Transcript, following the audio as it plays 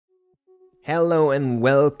Hello and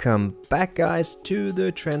welcome back, guys, to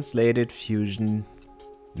the Translated Fusion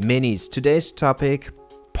Minis. Today's topic,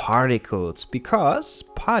 particles, because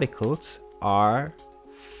particles are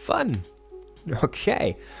fun.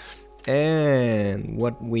 Okay, and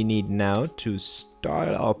what we need now to start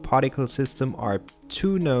our particle system are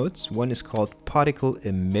two nodes. One is called particle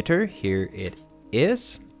emitter, here it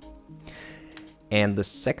is, and the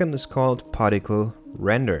second is called particle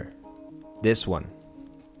render, this one.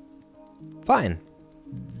 Fine.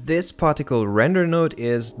 This particle render node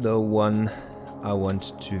is the one I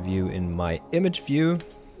want to view in my image view.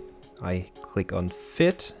 I click on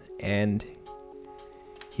fit and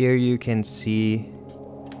here you can see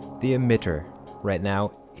the emitter. Right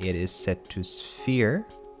now it is set to sphere,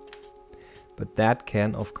 but that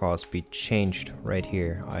can of course be changed right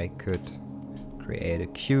here. I could create a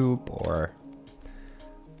cube or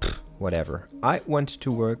whatever. I want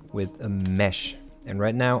to work with a mesh. And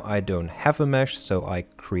right now I don't have a mesh, so I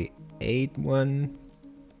create one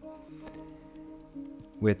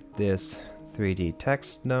with this 3D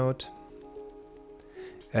text node.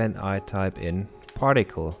 And I type in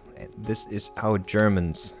particle. And this is how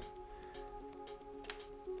Germans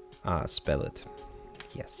spell it.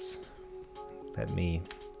 Yes. Let me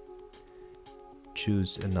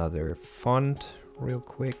choose another font real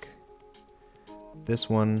quick. This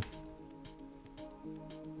one.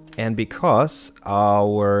 And because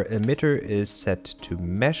our emitter is set to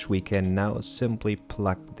mesh, we can now simply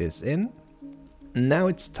plug this in. Now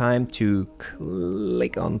it's time to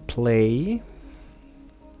click on play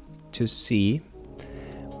to see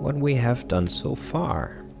what we have done so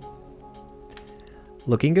far.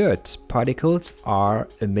 Looking good. Particles are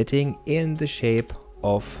emitting in the shape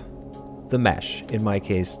of the mesh, in my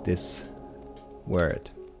case this word.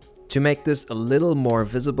 To make this a little more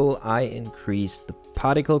visible, I increased the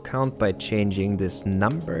particle count by changing this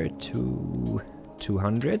number to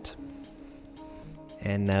 200.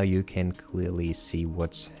 And now you can clearly see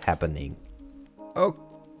what's happening.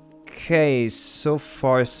 Okay, so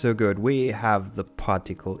far so good. We have the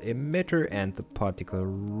particle emitter and the particle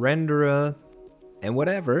renderer. And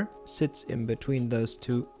whatever sits in between those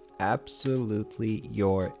two, absolutely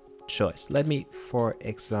your choice. Let me, for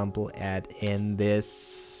example, add in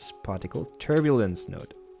this particle turbulence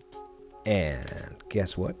node. And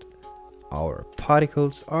guess what? Our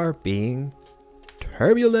particles are being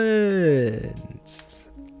turbulenced.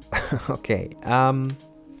 Okay, and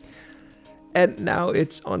now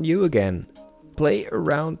it's on you again. Play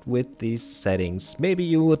around with these settings. Maybe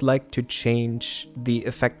you would like to change the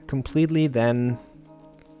effect completely, then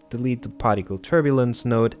delete the particle turbulence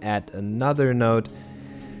node, add another node.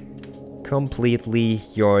 Completely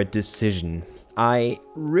your decision. I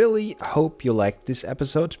really hope you liked this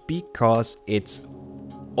episode because it's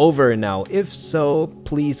over now. If so,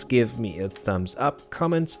 please give me a thumbs up.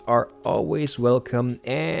 Comments are always welcome,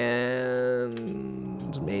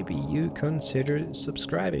 and maybe you consider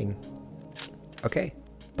subscribing. Okay,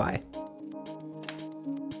 bye.